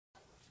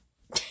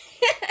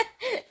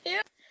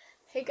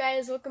Hey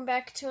guys, welcome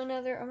back to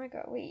another, oh my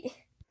god, wait.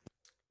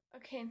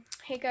 Okay,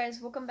 hey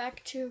guys, welcome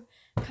back to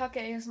Kaka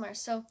ASMR.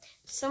 So,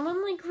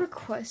 someone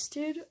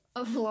requested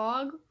a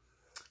vlog,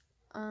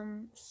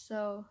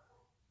 so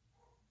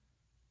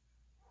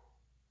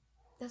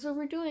that's what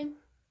we're doing.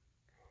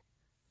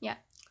 Yeah,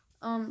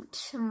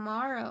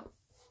 tomorrow,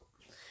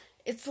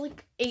 it's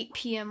 8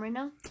 p.m. right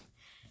now,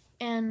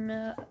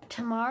 and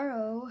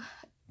tomorrow,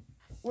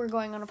 we're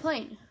going on a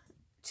plane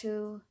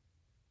to,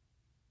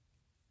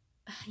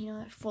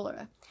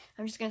 Florida.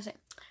 I'm just gonna say,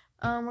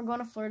 we're going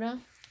to Florida,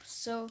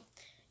 so,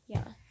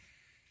 yeah.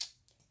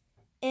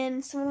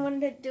 And someone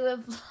wanted to do a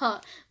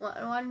vlog,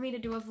 wanted me to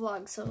do a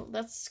vlog, so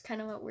that's kind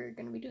of what we're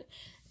gonna be doing.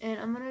 And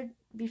I'm gonna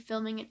be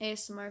filming an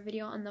ASMR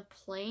video on the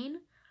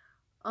plane.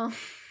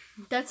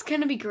 That's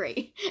gonna be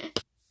great.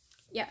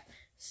 Yeah,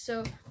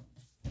 so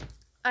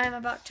I'm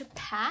about to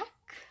pack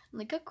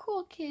like a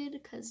cool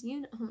kid, cause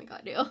oh my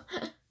god, ew.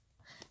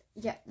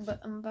 Yeah, but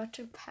I'm about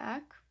to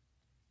pack.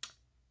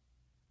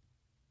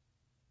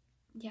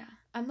 Yeah,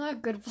 I'm not a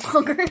good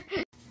vlogger.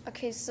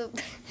 Okay, so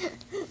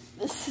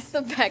this is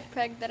the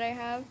backpack that I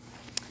have.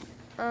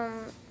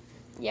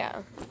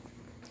 Yeah.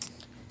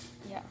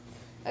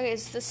 Okay,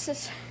 so this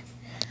is,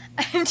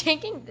 I'm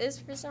taking this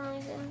for some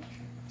reason.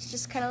 It's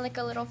just kind of like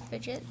a little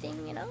fidget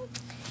thing, you know?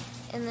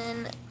 And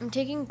then I'm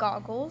taking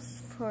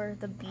goggles for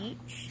the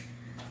beach.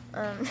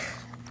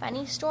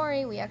 Funny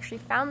story, we actually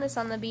found this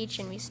on the beach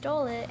and we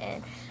stole it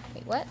and,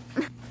 wait, what?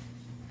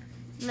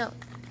 No.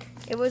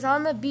 It was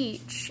on the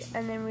beach,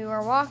 and then we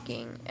were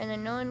walking, and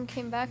then no one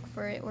came back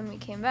for it when we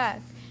came back.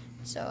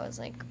 So I was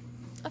like,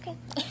 okay.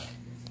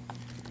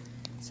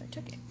 So I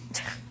took it.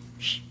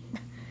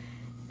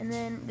 And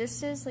then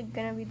this is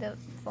gonna be the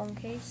phone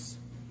case,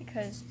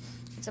 because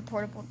it's a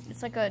portable,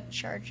 it's like a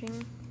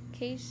charging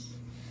case.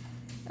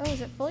 Oh, is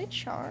it fully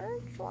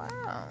charged?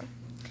 Wow.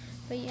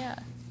 But yeah,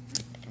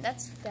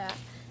 that's that.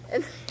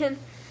 And then,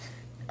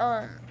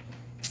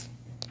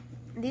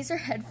 these are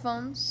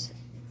headphones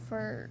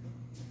for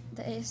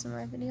the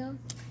ASMR video.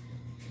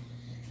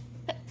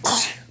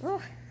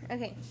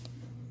 Okay,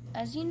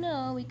 as you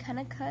know, we kind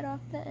of cut off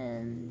the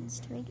ends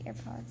to make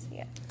AirPods.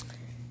 Yeah,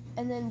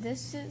 and then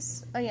this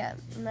is, oh yeah,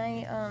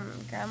 my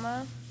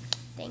grandma.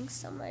 Thanks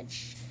so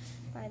much,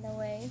 by the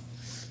way.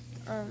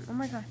 Oh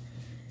my god,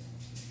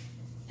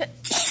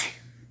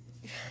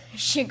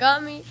 she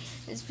got me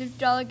this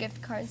 $50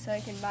 gift card so I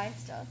can buy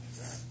stuff.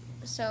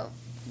 So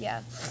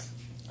yeah,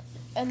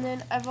 and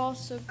then I've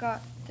also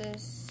got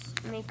this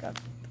makeup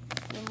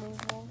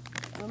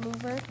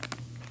remover.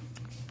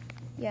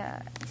 Yeah,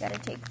 gotta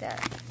take that.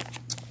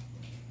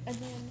 And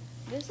then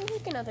this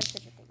is another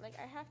fidget thing.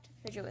 I have to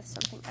fidget with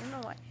something. I don't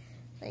know why.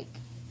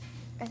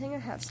 I think I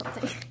have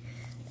something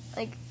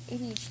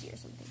ADHD or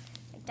something.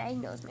 I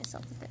diagnosed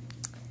myself with it.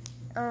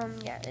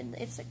 Yeah,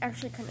 it's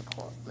actually kind of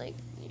cool.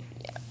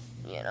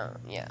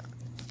 Yeah.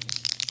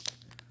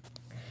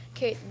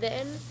 Okay,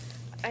 then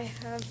I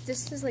have,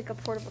 this is a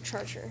portable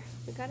charger.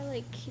 We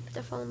gotta keep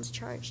the phones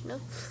charged,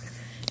 no?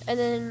 And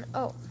then,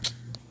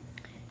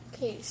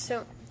 okay,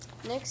 so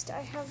next I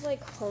have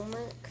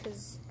homework,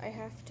 because I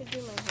have to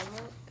do my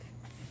homework,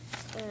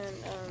 and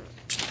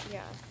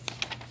yeah.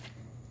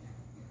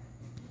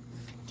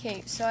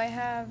 Okay, so I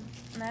have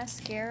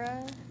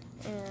mascara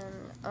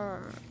and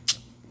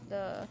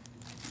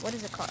what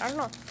is it called? I don't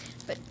know,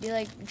 but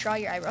you draw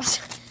your eyebrows,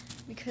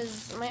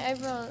 because my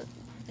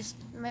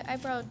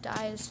eyebrow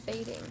dye is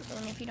fading,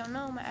 and if you don't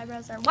know, my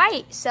eyebrows are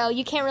white, so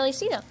you can't really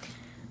see them.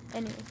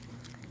 Anyway.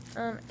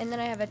 And then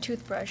I have a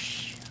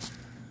toothbrush.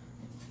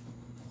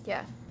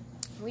 Yeah.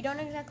 We don't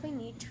exactly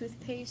need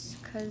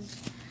toothpaste because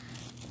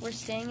we're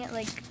staying at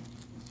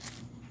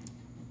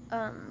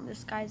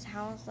this guy's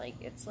house.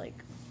 It's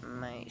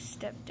my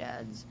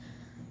stepdad's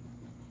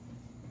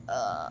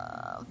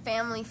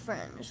family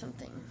friend or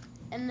something.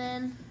 And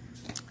then,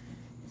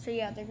 so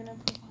yeah, they're gonna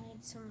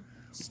provide some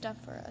stuff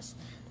for us.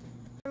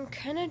 I'm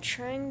kind of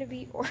trying to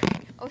be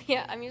oh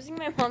yeah, I'm using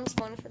my mom's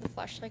phone for the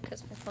flashlight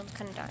because my phone's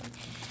kind of dying.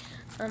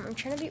 I'm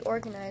trying to be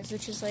organized,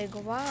 which is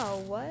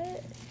wow,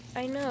 what?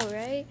 I know,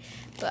 right?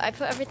 But I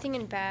put everything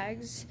in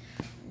bags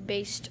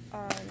based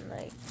on,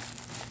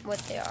 what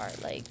they are,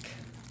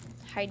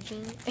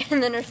 hygiene.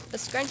 And then a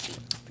scrunchie,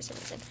 for some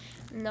reason.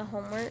 And the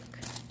homework,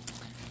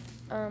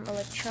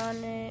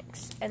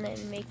 electronics, and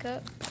then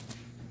makeup.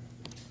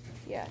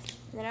 Yeah.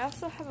 And then I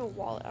also have a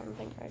wallet. I don't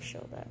think I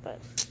showed that,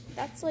 but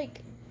that's,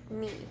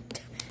 me.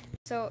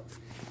 So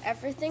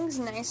everything's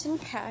nice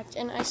and packed,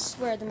 and I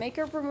swear the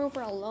makeup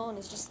remover alone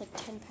is just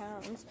 10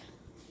 pounds.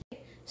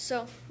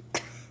 So,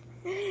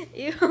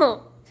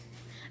 ew,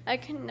 I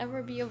can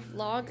never be a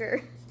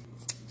vlogger.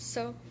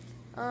 So,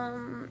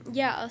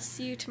 yeah, I'll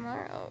see you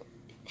tomorrow.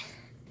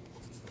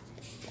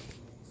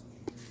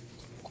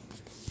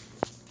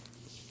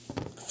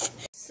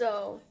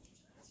 So,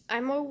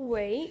 I'm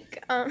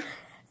awake. Oh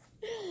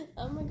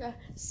my god.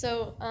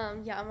 So,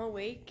 yeah, I'm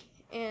awake,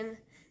 and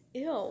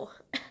ew.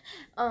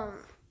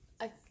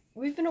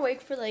 We've been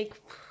awake for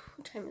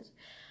what time is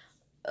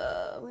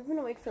it? We've been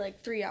awake for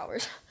 3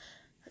 hours.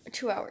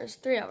 2 hours,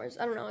 3 hours.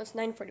 I don't know, it's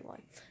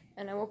 9:41.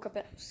 and I woke up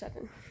at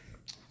 7.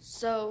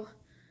 So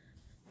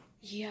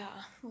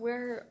yeah,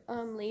 we're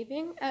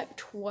leaving at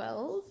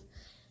 12,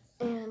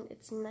 and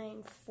it's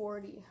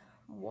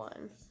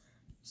 9:41.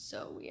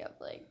 So we have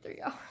like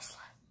 3 hours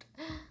left.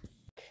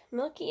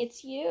 Milky,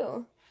 it's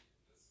you.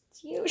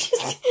 It's you.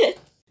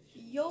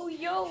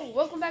 Yo,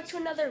 welcome back to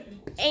another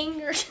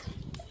banger.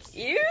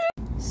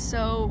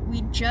 So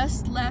we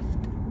just left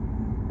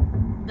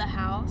the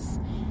house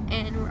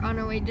and we're on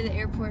our way to the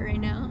airport right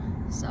now.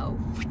 So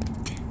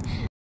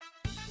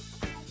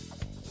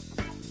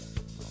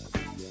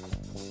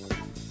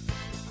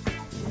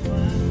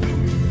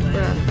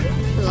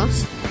we're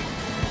lost.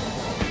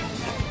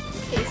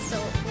 Okay, so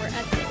we're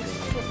at the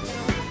airport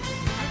now.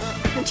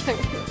 We're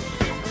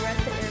at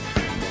the airport.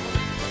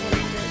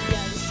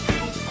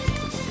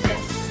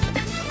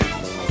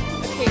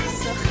 Okay,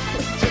 so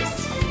we just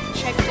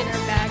checked in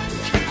our bag, we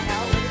checked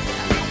out,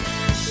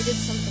 we did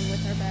something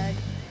with our bag,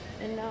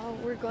 and now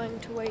we're going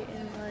to wait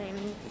in line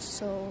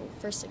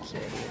for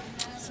security,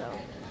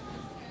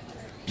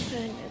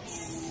 and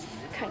it's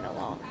kind of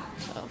long,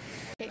 so.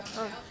 Okay,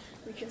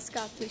 we just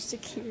got through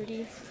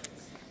security,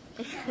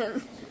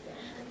 and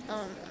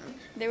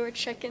they were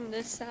checking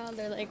this out,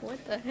 they're like,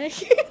 what the heck?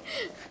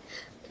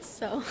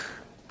 So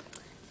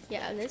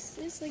yeah, this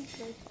is like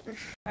really fun.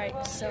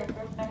 Alright, so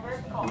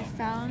we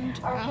found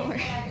our...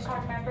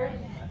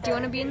 Do you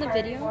want to be in the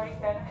video?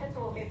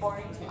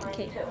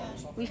 Okay,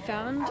 we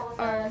found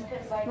our...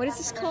 What is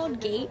this called?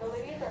 Gate?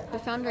 We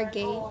found our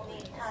gate,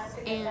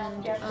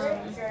 and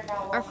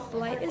our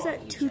flight is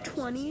at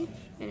 2:20,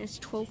 and it's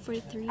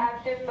 12:43.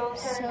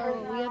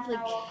 So we have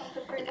like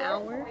an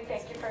hour.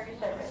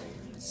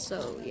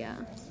 So yeah.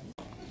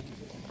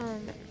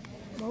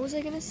 What was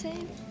I gonna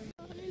say?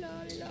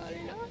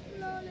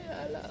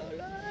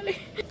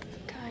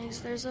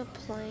 Guys, there's a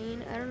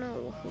plane. I don't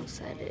know whose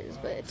that is,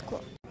 but it's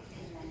cool.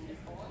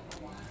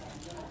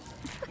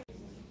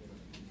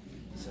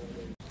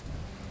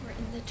 We're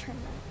in the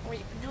terminal.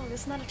 Wait, no,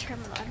 this is not a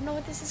terminal. I don't know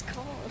what this is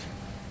called.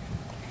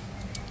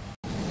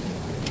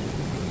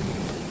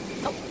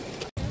 Oh.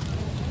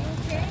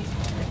 Okay.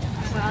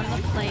 We're on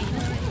the plane.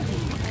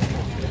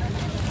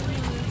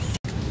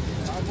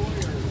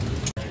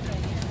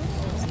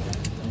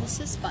 This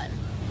is fun.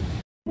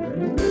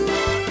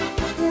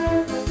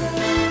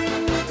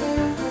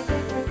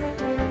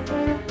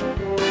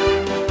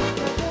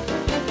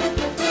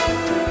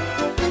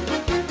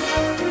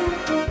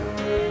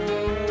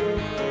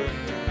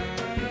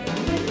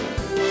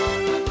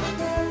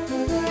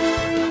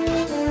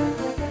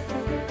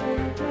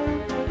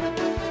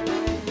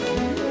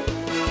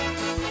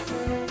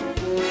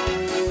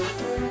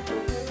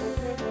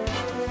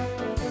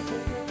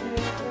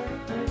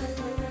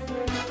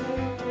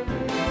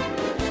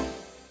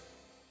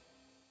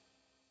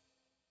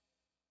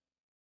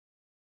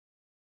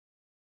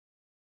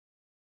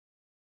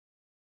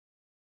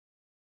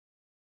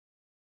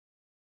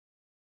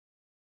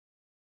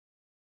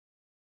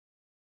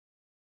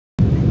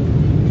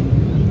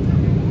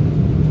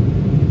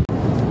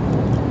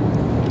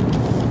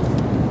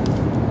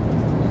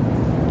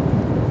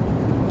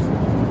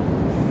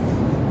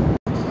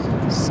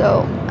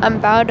 So, I'm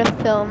about to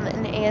film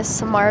an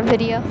ASMR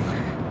video.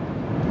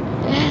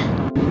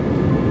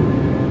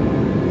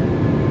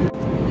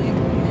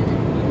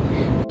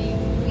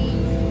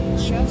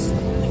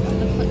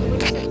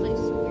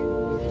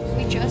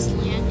 We just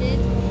landed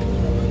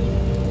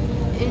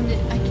in,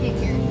 I can't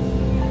hear,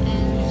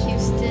 in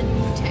Houston,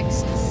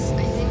 Texas, I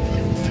think.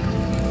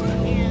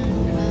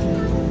 And,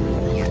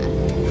 yeah.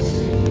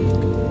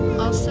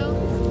 Also,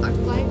 our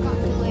flight got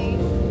delayed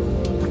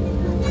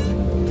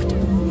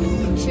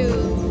to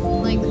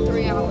like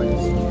 3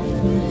 hours.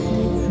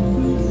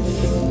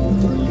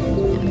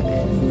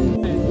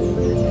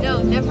 No,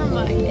 never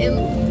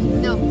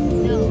mind. No,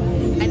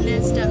 I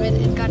messed up.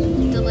 It got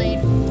delayed.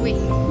 Wait,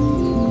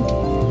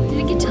 did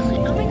it get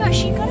delayed? Oh my gosh,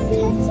 she got a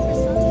text or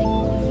something.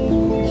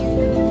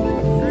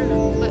 I don't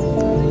know, but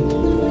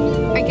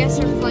I guess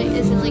our flight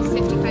is in like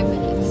 55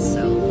 minutes,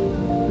 so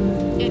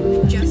it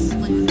just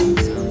landed.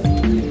 So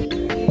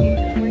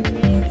we're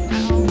getting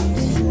out of the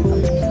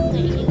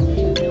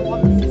plane and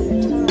walking to the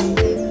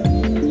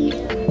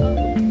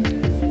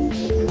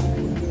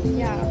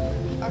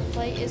our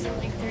flight is in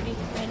like 30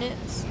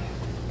 minutes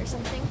or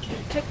something.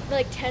 It took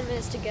like 10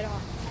 minutes to get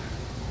off.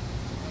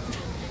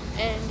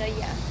 And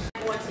yeah.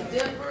 Going to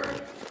Denver,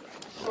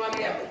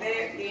 shortly after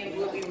that, then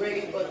we'll be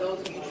ready for those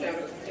of you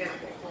traveling to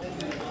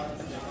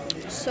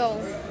Tampa. So,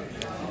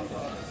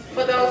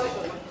 For those,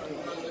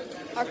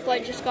 our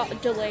flight just got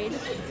delayed.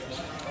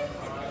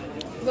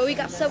 But we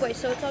got Subway,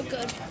 so it's all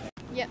good.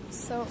 Yeah,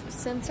 so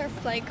since our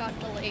flight got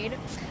delayed,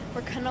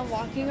 we're kind of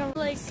walking around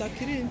like...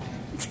 Suck it in.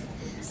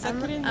 I'm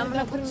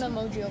gonna put an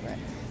emoji over it.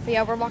 But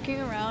yeah, we're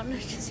walking around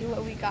to see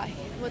what we got,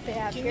 what they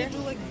have Can here. you do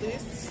like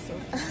this?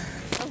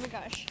 Oh my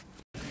gosh.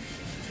 Oh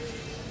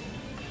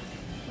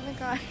my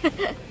god.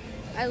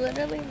 I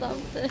literally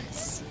love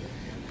this.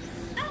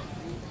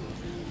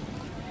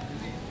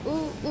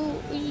 Ooh,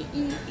 ee.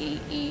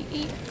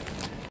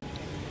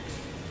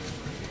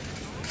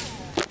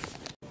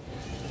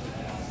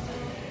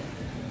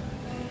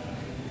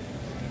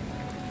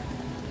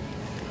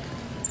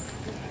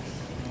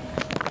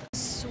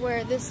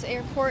 where this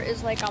airport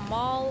is like a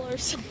mall or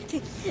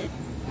something.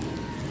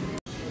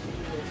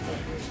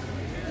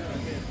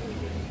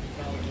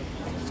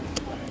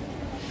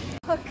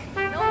 Look,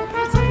 no,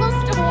 you're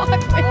supposed to walk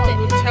with it.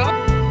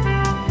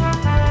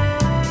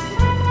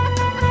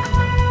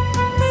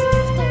 This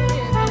is so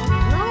weird.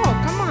 No,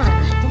 come on.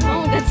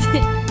 Oh, that's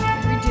it.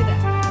 Redo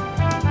that.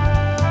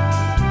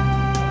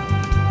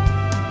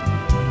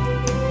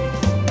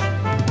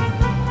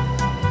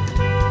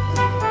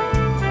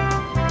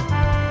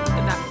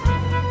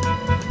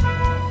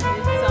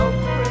 It's so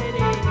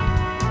pretty.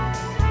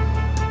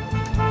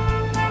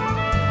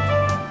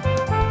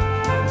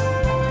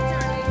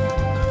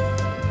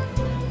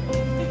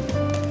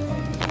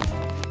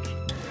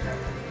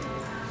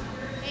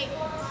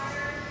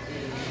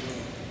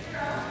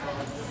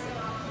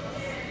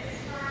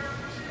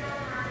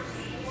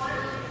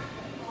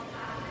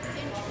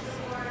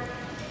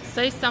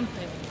 Say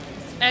something.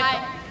 Echo.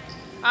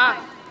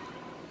 Ah.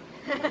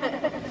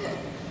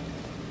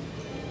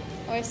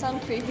 Oh, I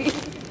sound creepy.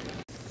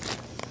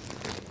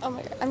 Oh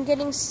my god, I'm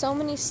getting so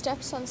many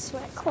steps on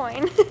sweat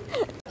coin.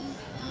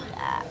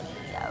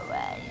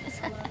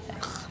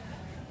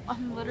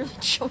 I'm literally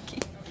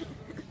choking.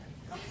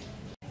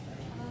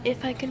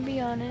 If I can be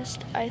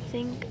honest, I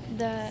think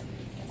that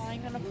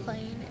flying on a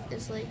plane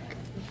is like,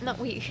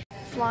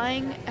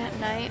 flying at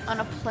night on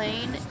a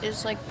plane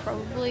is like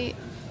probably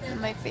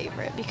my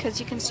favorite because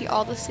you can see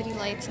all the city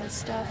lights and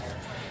stuff.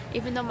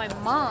 Even though my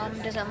mom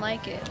doesn't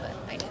like it, but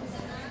I do.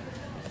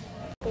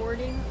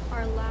 Boarding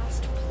our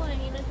last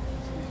plane.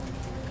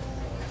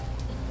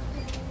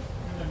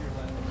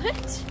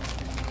 What?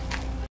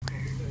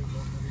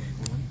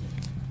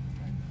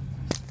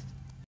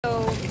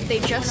 So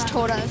they just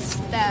told us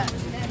that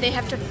they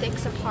have to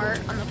fix a part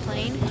on the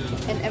plane,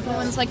 and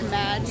everyone's like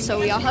mad, so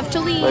we all have to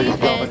leave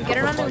and get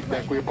on another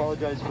plane. We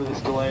apologize for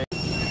this delay.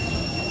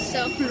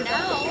 So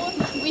now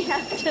we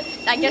have to,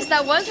 I guess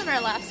that wasn't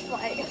our last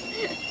flight.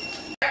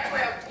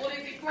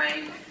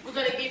 We're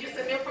going to give you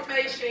some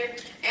information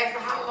as to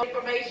how long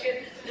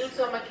information due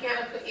to a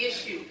mechanical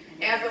issue.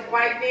 As of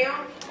right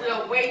now, we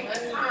are waiting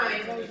a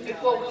time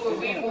before we will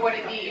reboard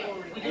again.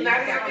 We do not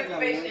have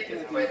information at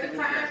this present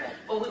time,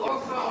 but we are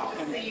called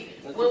to see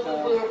when we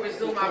will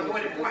resume our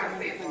boarding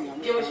process.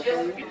 Give us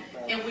just a few,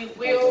 and we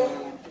will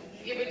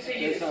give it to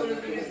you as soon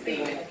as we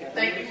receive it.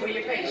 Thank you for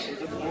your patience.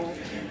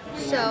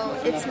 So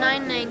it's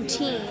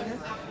 9:19,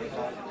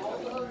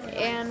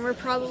 and we're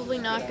probably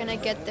not gonna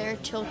get there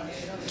till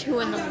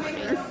 2 in the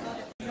morning.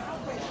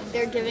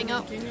 They're giving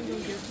out. They're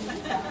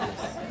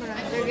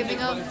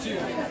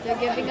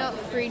giving out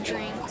free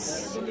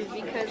drinks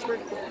because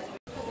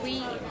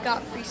we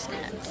got free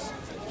snacks.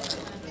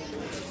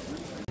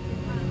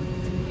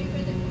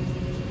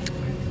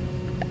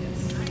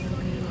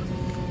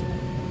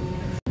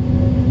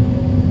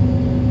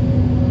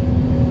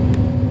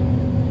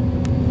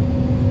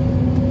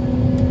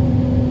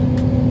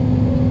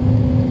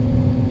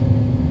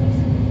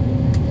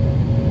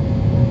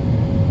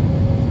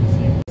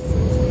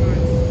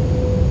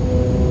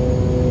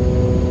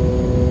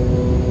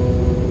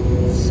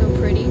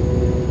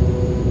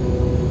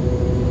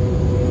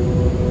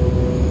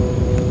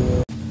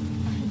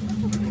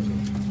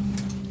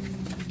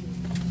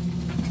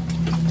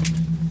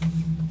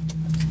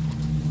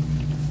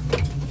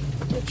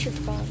 What's your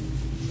phone?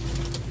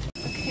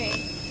 Okay,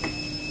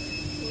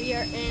 we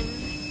are in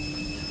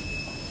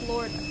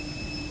Florida,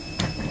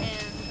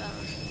 and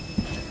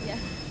yeah.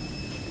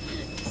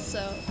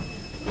 So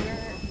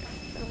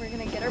we're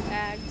gonna get our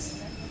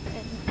bags,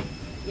 and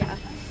yeah.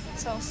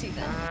 So I'll see you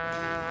then.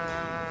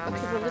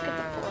 Okay, well look at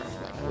the floor.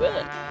 Like,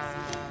 what?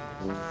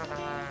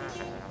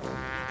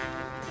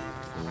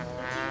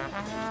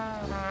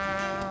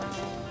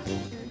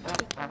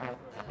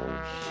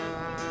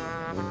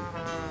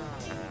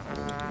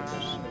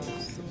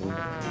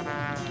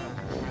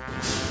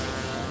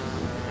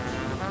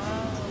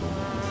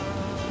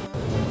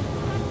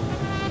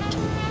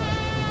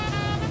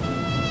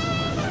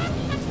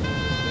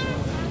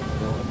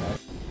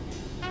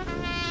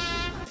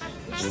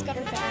 Just got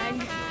our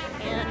bag,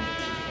 and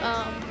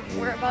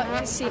we're about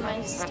to see my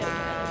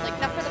stepdad.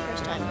 Like, not for the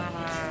first time.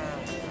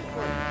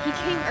 He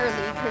came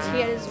early because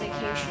he had his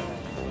vacation,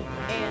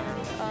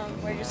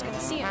 and we're just gonna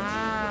see him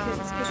because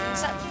it's Christmas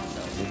Sunday.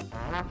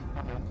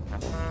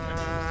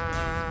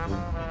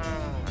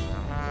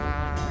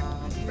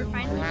 So we're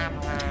finally here.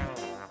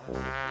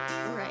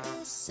 Right.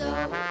 So,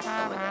 oh my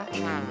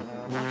gosh,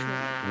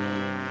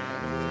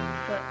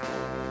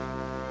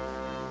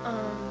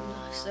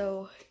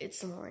 so it's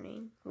the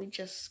morning. We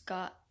just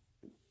got,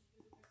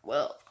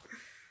 well,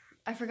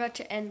 I forgot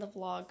to end the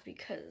vlog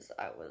because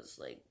I was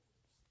like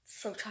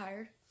so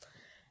tired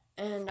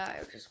and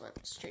I just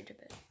went straight to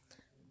bed.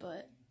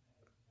 But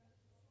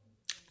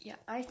yeah,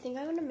 I think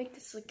I'm gonna make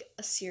this like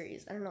a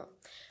series. I don't know.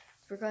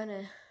 We're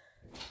gonna,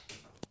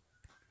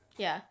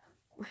 yeah.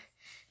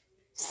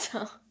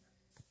 So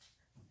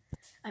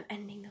I'm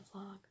ending the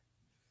vlog.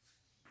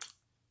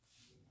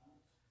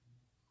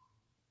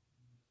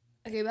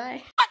 Okay,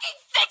 bye. Fucking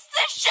fix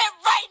this shit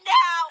right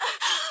now!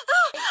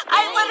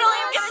 I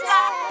literally am gonna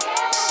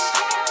die!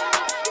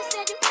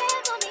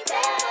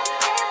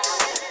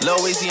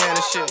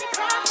 Louisiana shit.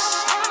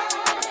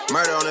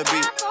 Murder on the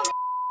beat.